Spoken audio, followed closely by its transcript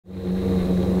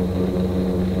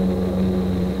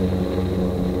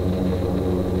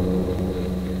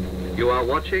are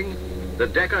watching the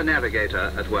Decca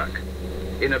Navigator at work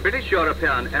in a British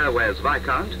European Airways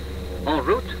Viscount en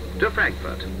route to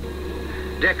Frankfurt.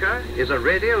 Decca is a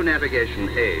radio navigation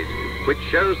aid which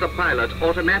shows the pilot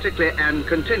automatically and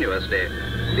continuously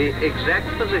the exact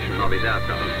position of his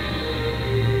aircraft.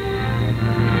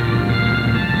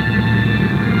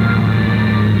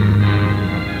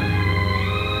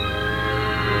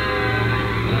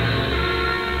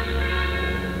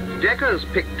 Decca's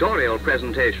pictorial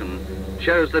presentation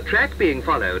shows the track being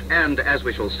followed and, as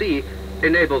we shall see,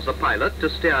 enables the pilot to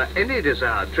steer any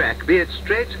desired track, be it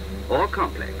straight or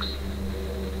complex.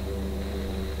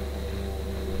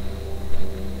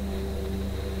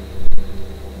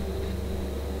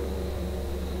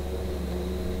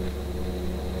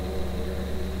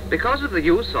 Because of the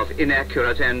use of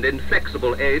inaccurate and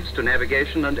inflexible aids to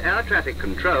navigation and air traffic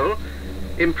control,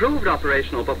 improved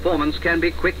operational performance can be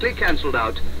quickly cancelled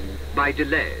out by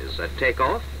delays at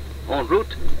takeoff, en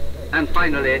route, and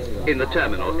finally in the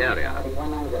terminal area.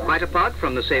 Quite apart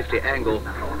from the safety angle,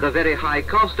 the very high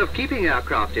cost of keeping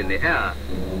aircraft in the air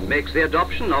makes the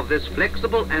adoption of this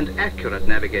flexible and accurate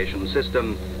navigation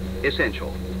system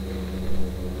essential.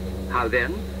 How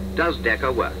then does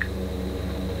Decca work?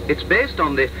 It's based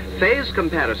on the phase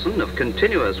comparison of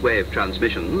continuous wave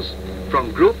transmissions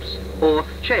from groups or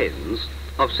chains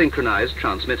of synchronized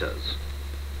transmitters.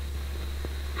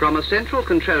 From a central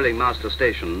controlling master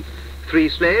station, 3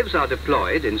 slaves are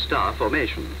deployed in star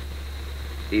formation.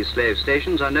 These slave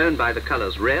stations are known by the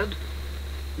colors red,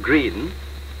 green,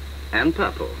 and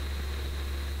purple.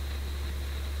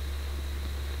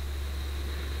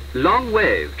 Long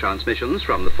wave transmissions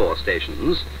from the 4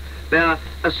 stations bear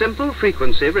a simple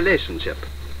frequency relationship,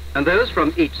 and those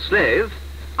from each slave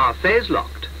are phase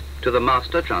locked to the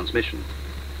master transmission.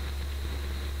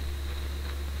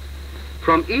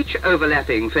 From each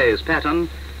overlapping phase pattern,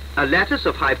 a lattice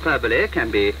of hyperbole can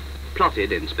be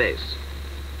plotted in space.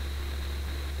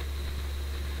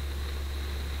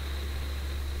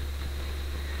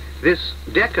 This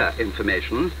Decca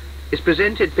information is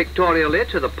presented pictorially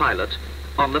to the pilot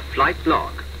on the flight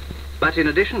log. But in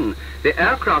addition, the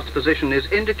aircraft's position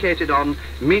is indicated on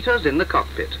meters in the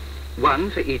cockpit,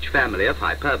 1 for each family of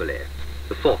hyperbole.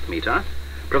 The 4th meter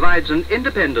provides an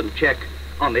independent check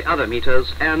on the other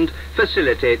meters and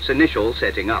facilitates initial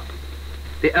setting up.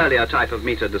 The earlier type of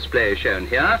meter display shown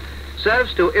here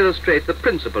serves to illustrate the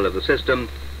principle of the system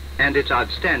and its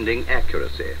outstanding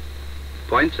accuracy.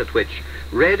 Points at which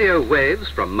radio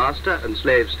waves from master and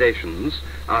slave stations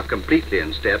are completely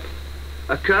in step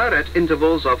occur at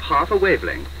intervals of half a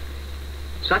wavelength.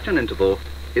 Such an interval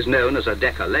is known as a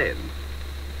Decca lane.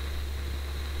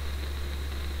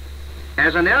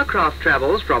 As an aircraft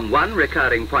travels from one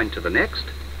recurring point to the next,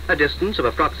 a distance of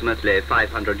approximately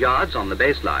 500 yards on the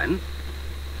baseline,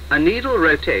 a needle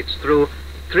rotates through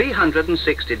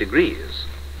 360 degrees,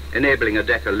 enabling a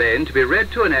Decca lane to be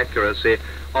read to an accuracy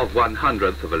of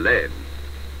 1/100th of a lane.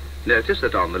 Notice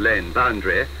that on the lane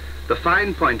boundary, the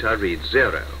fine pointer reads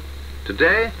 0.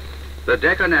 Today, the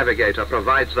Decca Navigator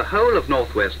provides the whole of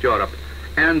northwest Europe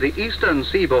and the eastern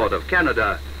seaboard of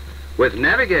Canada with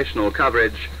navigational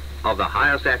coverage of the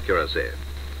highest accuracy.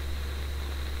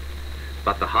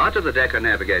 But the heart of the Decca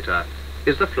Navigator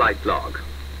is the flight log,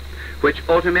 which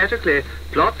automatically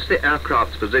plots the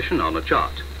aircraft's position on a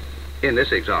chart. In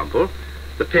this example,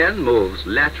 the pen moves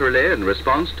laterally in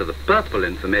response to the purple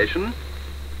information,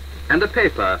 and the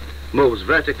paper moves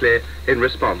vertically in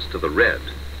response to the red.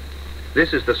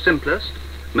 This is the simplest,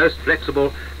 most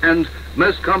flexible, and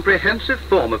most comprehensive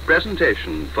form of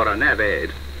presentation for a nav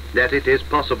aid that it is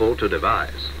possible to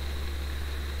devise.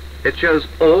 It shows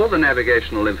all the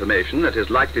navigational information that is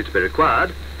likely to be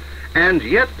required, and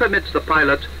yet permits the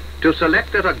pilot to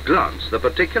select at a glance the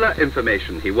particular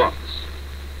information he wants.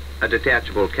 A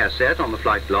detachable cassette on the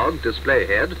flight log display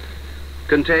head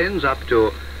contains up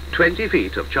to 20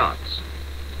 feet of charts.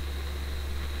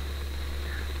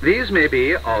 These may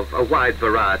be of a wide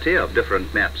variety of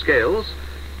different map scales,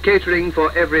 catering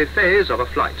for every phase of a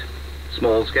flight.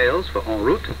 Small scales for en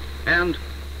route, and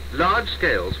large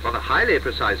scales for the highly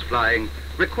precise flying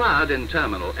required in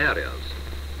terminal areas.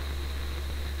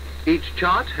 Each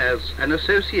chart has an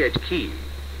associate key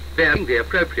bearing the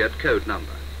appropriate code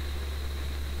number.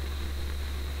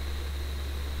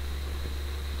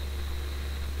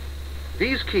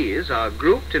 These keys are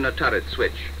grouped in a turret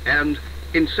switch and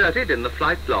inserted in the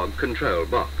flight log control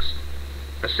box.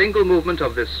 A single movement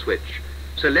of this switch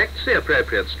selects the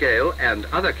appropriate scale and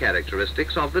other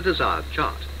characteristics of the desired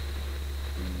chart.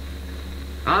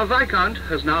 Our Viscount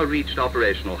has now reached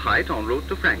operational height en route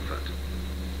to Frankfurt.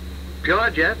 Pure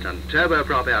jet and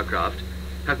turboprop aircraft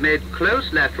have made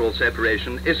close lateral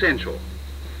separation essential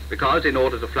because in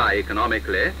order to fly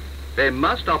economically, they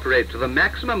must operate to the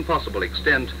maximum possible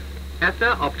extent at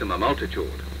their optimum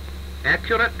altitude.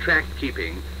 Accurate track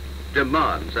keeping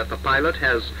demands that the pilot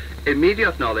has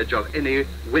immediate knowledge of any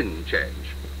wind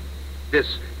change.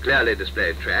 This clearly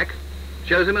displayed track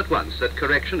shows him at once that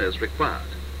correction is required.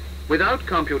 Without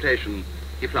computation,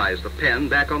 he flies the pen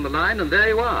back on the line, and there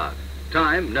you are.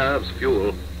 Time, nerves,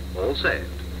 fuel, all saved.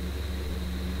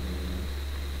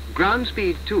 Ground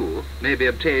speed, too, may be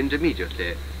obtained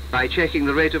immediately by checking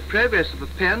the rate of progress of the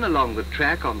pen along the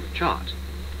track on the chart.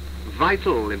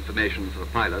 Vital information for the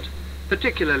pilot,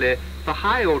 particularly for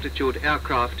high-altitude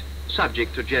aircraft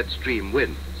subject to jet stream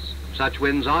winds. Such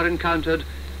winds are encountered,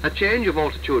 a change of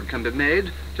altitude can be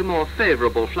made to more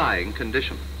favorable flying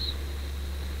conditions.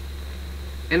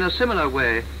 In a similar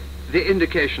way, the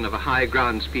indication of a high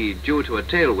ground speed due to a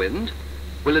tailwind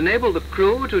will enable the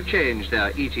crew to change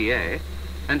their ETA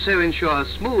and so ensure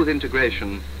smooth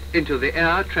integration into the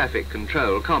air traffic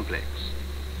control complex.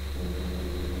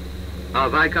 Our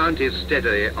Viscount is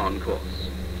steadily on course.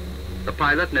 The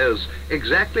pilot knows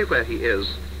exactly where he is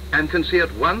and can see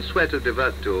at once where to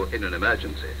divert to in an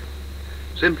emergency,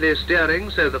 simply steering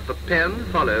so that the pen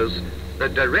follows the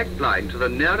direct line to the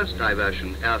nearest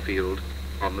diversion airfield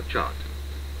on the chart.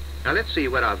 Now let's see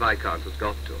where our Viscount has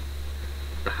got to.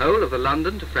 The whole of the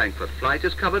London to Frankfurt flight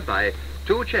is covered by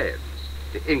two chains,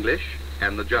 the English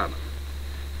and the German.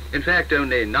 In fact,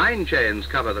 only 9 chains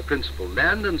cover the principal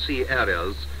land and sea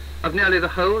areas of nearly the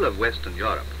whole of Western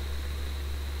Europe.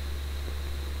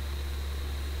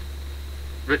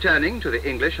 Returning to the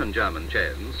English and German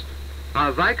chains,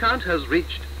 our Viscount has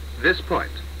reached this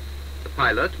point. The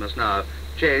pilot must now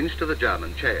change to the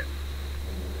German chain.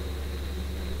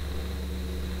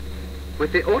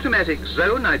 With the automatic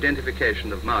zone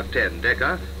identification of Mark 10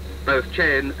 Decca, both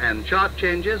chain and chart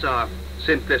changes are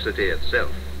simplicity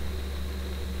itself.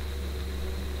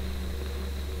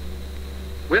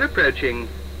 We're approaching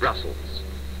Brussels,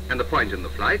 and the point in the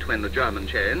flight when the German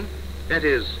chain, that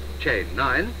is chain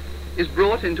 9, is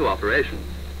brought into operation.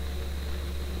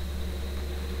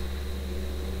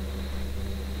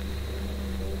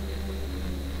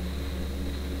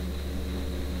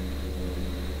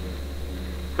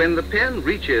 When the pen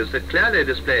reaches the clearly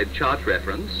displayed chart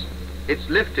reference, it's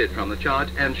lifted from the chart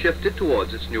and shifted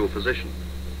towards its new position.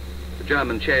 The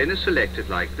German chain is selected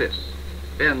like this.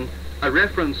 Then a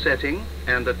reference setting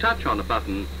and a touch on a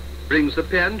button brings the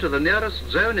pen to the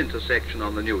nearest zone intersection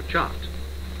on the new chart.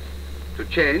 To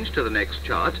change to the next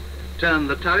chart, turn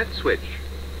the turret switch,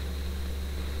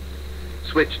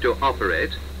 switch to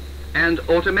operate, and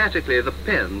automatically the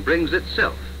pen brings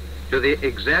itself to the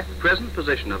exact present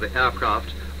position of the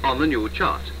aircraft on the new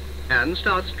chart and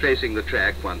starts tracing the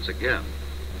track once again.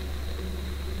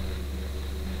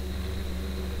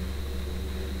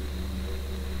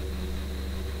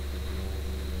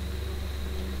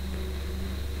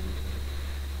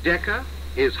 Decca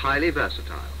is highly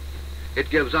versatile. It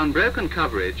gives unbroken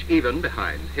coverage even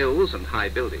behind hills and high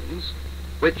buildings,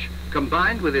 which,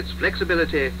 combined with its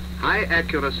flexibility, high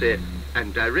accuracy,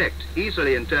 and direct,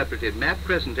 easily interpreted map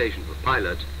presentation for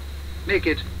pilot, make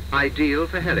it ideal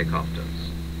for helicopters.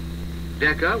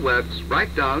 Decca works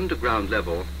right down to ground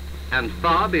level and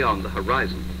far beyond the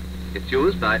horizon. It's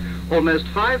used by almost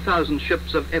 5,000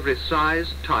 ships of every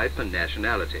size, type, and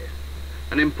nationality.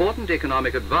 An important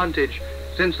economic advantage,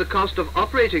 since the cost of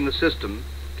operating the system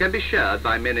can be shared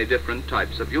by many different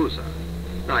types of user.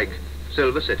 Like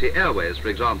Silver City Airways, for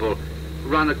example,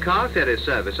 run a car ferry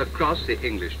service across the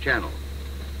English Channel.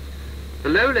 The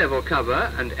low-level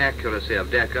cover and accuracy of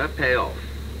Decca pay off,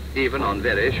 even on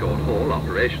very short-haul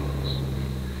operations.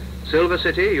 Silver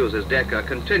City uses Decca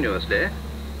continuously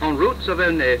on routes of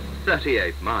only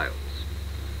 38 miles.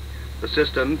 The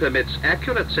system permits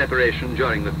accurate separation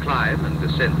during the climb and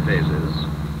descent phases,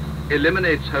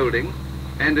 eliminates holding,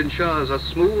 and ensures a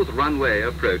smooth runway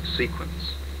approach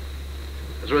sequence.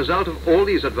 As a result of all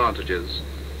these advantages,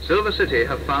 Silver City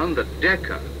have found that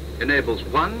Decca enables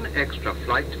 1 extra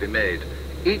flight to be made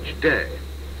each day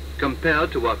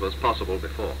compared to what was possible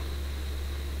before.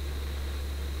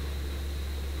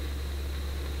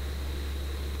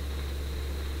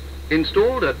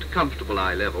 Installed at comfortable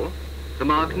eye level, the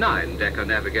Mark 9 Decca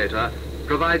Navigator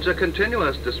provides a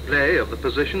continuous display of the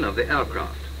position of the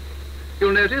aircraft.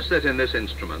 You'll notice that in this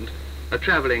instrument, a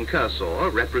traveling cursor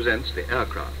represents the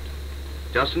aircraft.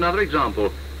 Just another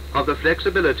example of the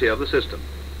flexibility of the system.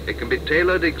 It can be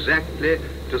tailored exactly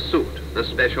to suit the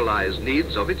specialized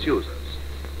needs of its users.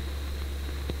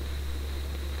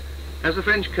 As the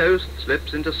French coast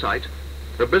slips into sight,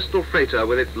 the Bristol freighter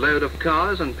with its load of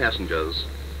cars and passengers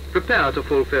prepare to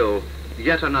fulfill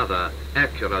yet another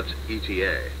accurate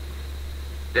ETA.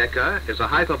 Decca is a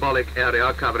hyperbolic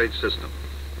area coverage system,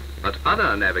 but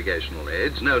other navigational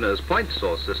aids, known as point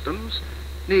source systems,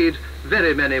 need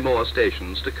very many more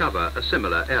stations to cover a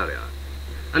similar area.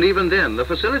 And even then, the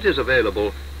facilities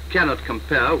available cannot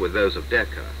compare with those of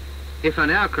Decca. If an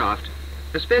aircraft,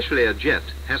 especially a jet,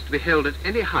 has to be held at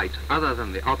any height other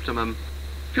than the optimum,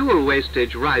 fuel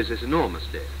wastage rises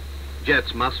enormously.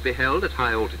 Jets must be held at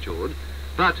high altitude,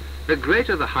 but the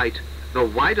greater the height, the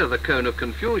wider the cone of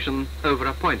confusion over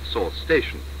a point source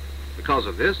station. Because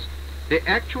of this, the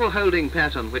actual holding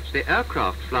pattern which the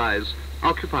aircraft flies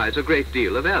occupies a great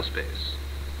deal of airspace.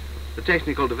 The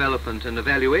Technical Development and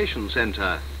Evaluation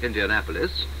Center,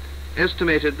 Indianapolis,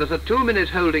 estimated that a 2-minute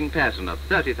holding pattern of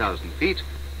 30,000 feet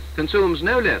consumes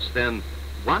no less than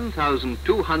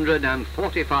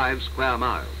 1,245 square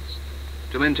miles.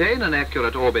 To maintain an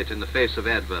accurate orbit in the face of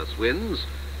adverse winds,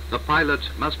 the pilot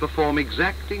must perform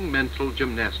exacting mental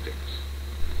gymnastics.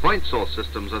 Point source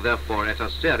systems are therefore at a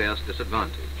serious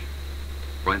disadvantage.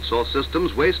 Point source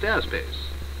systems waste airspace,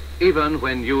 even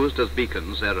when used as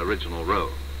beacons their original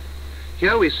role.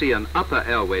 Here we see an upper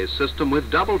airways system with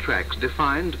double tracks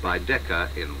defined by Decca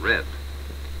in red.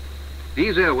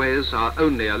 These airways are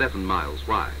only 11 miles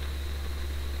wide.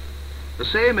 The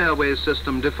same airways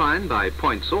system defined by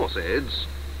point source aids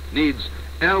needs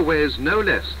airways no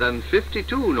less than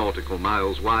 52 nautical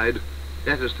miles wide,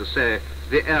 that is to say,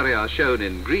 the area shown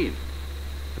in green.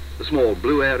 The small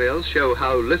blue areas show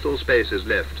how little space is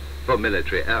left for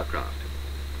military aircraft.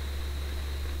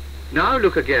 Now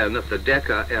look again at the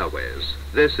Decca airways.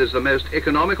 This is the most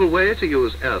economical way to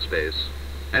use airspace,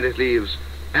 and it leaves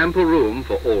ample room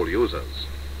for all users.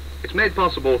 It's made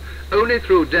possible only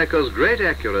through Decca's great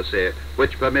accuracy,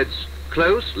 which permits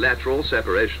close lateral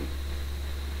separation.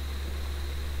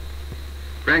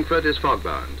 Frankfurt is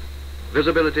fog-bound.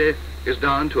 Visibility is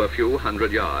down to a few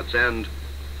hundred yards, and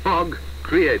fog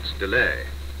creates delay.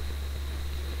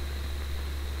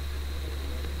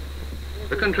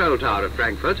 The control tower at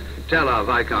Frankfurt tell our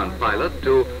Viscount pilot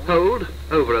to hold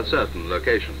over a certain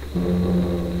location.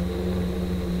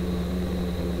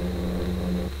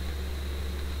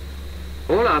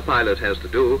 All our pilot has to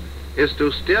do is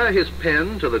to steer his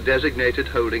pen to the designated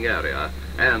holding area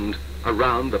and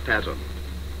around the pattern.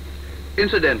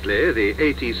 Incidentally, the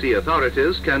ATC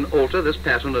authorities can alter this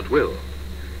pattern at will.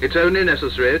 It's only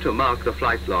necessary to mark the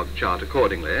flight log chart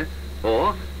accordingly,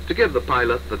 or to give the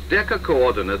pilot the Decca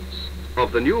coordinates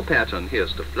of the new pattern he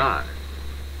is to fly.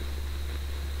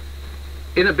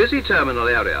 In a busy terminal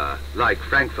area like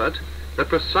Frankfurt, the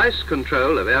precise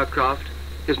control of aircraft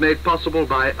is made possible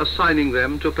by assigning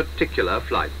them to particular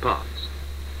flight paths.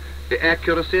 The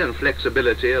accuracy and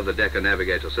flexibility of the Decca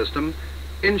Navigator system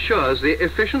ensures the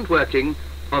efficient working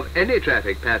of any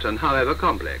traffic pattern, however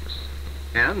complex,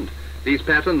 and these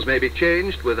patterns may be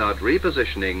changed without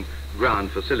repositioning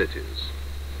ground facilities.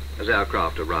 As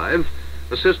aircraft arrive,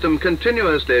 the system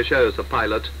continuously shows the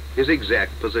pilot his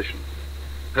exact position.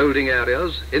 Holding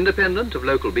areas, independent of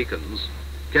local beacons,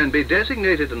 can be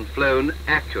designated and flown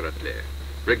accurately,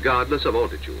 regardless of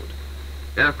altitude.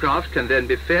 Aircraft can then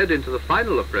be fed into the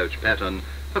final approach pattern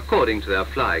according to their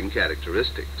flying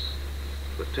characteristics.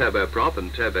 With turboprop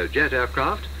and turbojet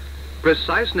aircraft,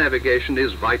 precise navigation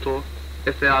is vital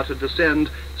if they are to descend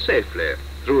safely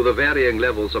through the varying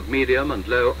levels of medium and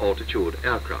low altitude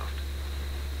aircraft.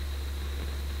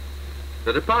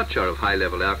 The departure of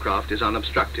high-level aircraft is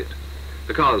unobstructed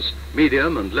because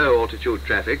medium and low altitude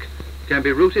traffic can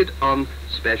be routed on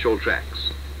special tracks.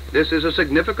 This is a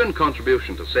significant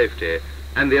contribution to safety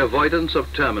and the avoidance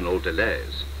of terminal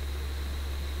delays.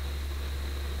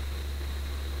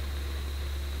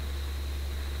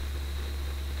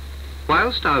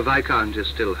 Whilst our Viscount is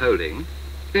still holding,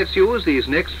 let's use these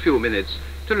next few minutes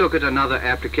to look at another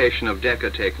application of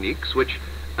Decca techniques which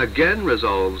again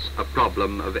resolves a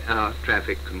problem of air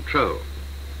traffic control.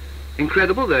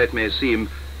 Incredible though it may seem,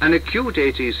 an acute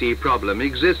ATC problem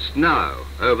exists now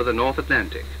over the North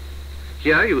Atlantic.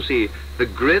 Here you see the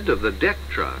grid of the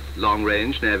Decca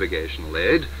long-range navigational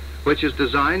aid, which is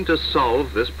designed to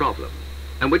solve this problem,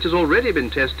 and which has already been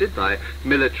tested by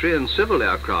military and civil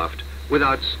aircraft with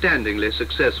outstandingly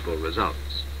successful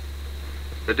results.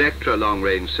 The Decca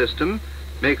long-range system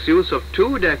makes use of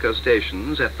 2 Decca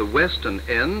stations at the western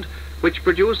end, which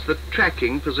produce the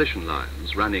tracking position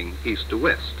lines running east to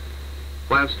west,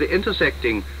 whilst the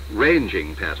intersecting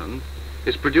ranging pattern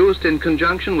is produced in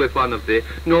conjunction with one of the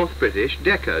North British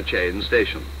Decca chain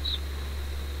stations.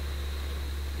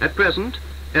 At present,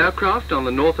 aircraft on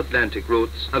the North Atlantic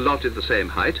routes allotted the same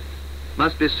height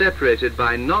must be separated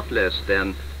by not less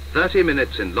than 30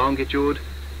 minutes in longitude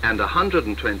and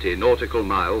 120 nautical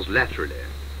miles laterally.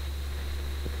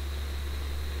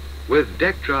 With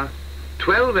Decca,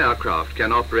 12 aircraft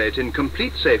can operate in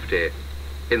complete safety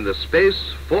in the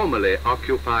space formerly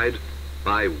occupied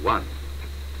by one.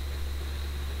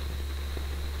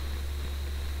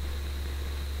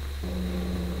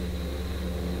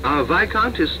 Our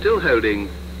Viscount is still holding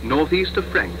northeast of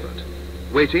Frankfurt,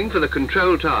 waiting for the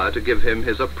control tower to give him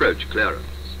his approach clearance.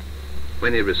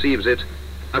 When he receives it,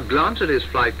 a glance at his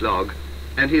flight log,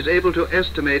 and he's able to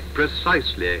estimate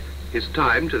precisely his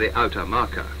time to the outer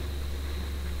marker.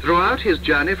 Throughout his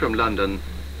journey from London,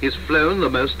 he's flown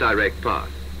the most direct path,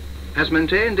 has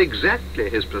maintained exactly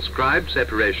his prescribed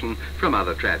separation from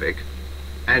other traffic,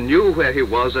 and knew where he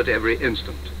was at every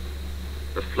instant.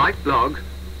 The flight log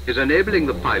is enabling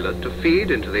the pilot to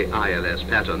feed into the ILS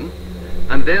pattern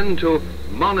and then to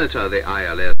monitor the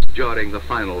ILS during the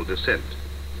final descent.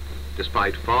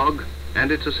 Despite fog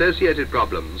and its associated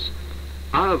problems,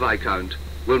 our Viscount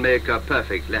will make a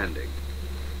perfect landing.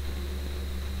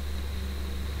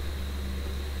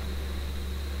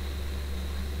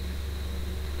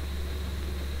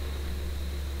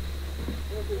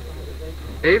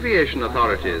 Aviation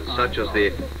authorities such as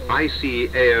the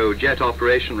ICAO Jet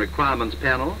Operation Requirements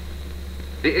Panel,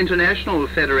 the International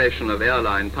Federation of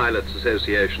Airline Pilots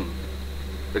Association,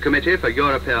 the Committee for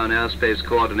European Airspace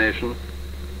Coordination,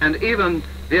 and even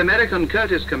the American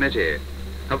Curtis Committee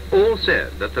have all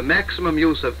said that the maximum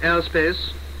use of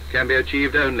airspace can be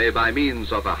achieved only by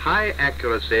means of a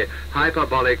high-accuracy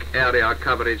hyperbolic area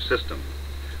coverage system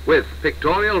with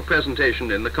pictorial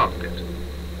presentation in the cockpit.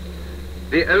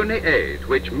 The only aid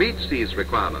which meets these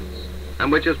requirements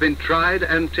and which has been tried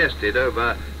and tested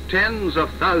over tens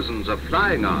of thousands of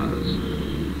flying hours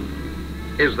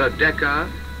is the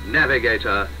Decca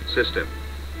Navigator system.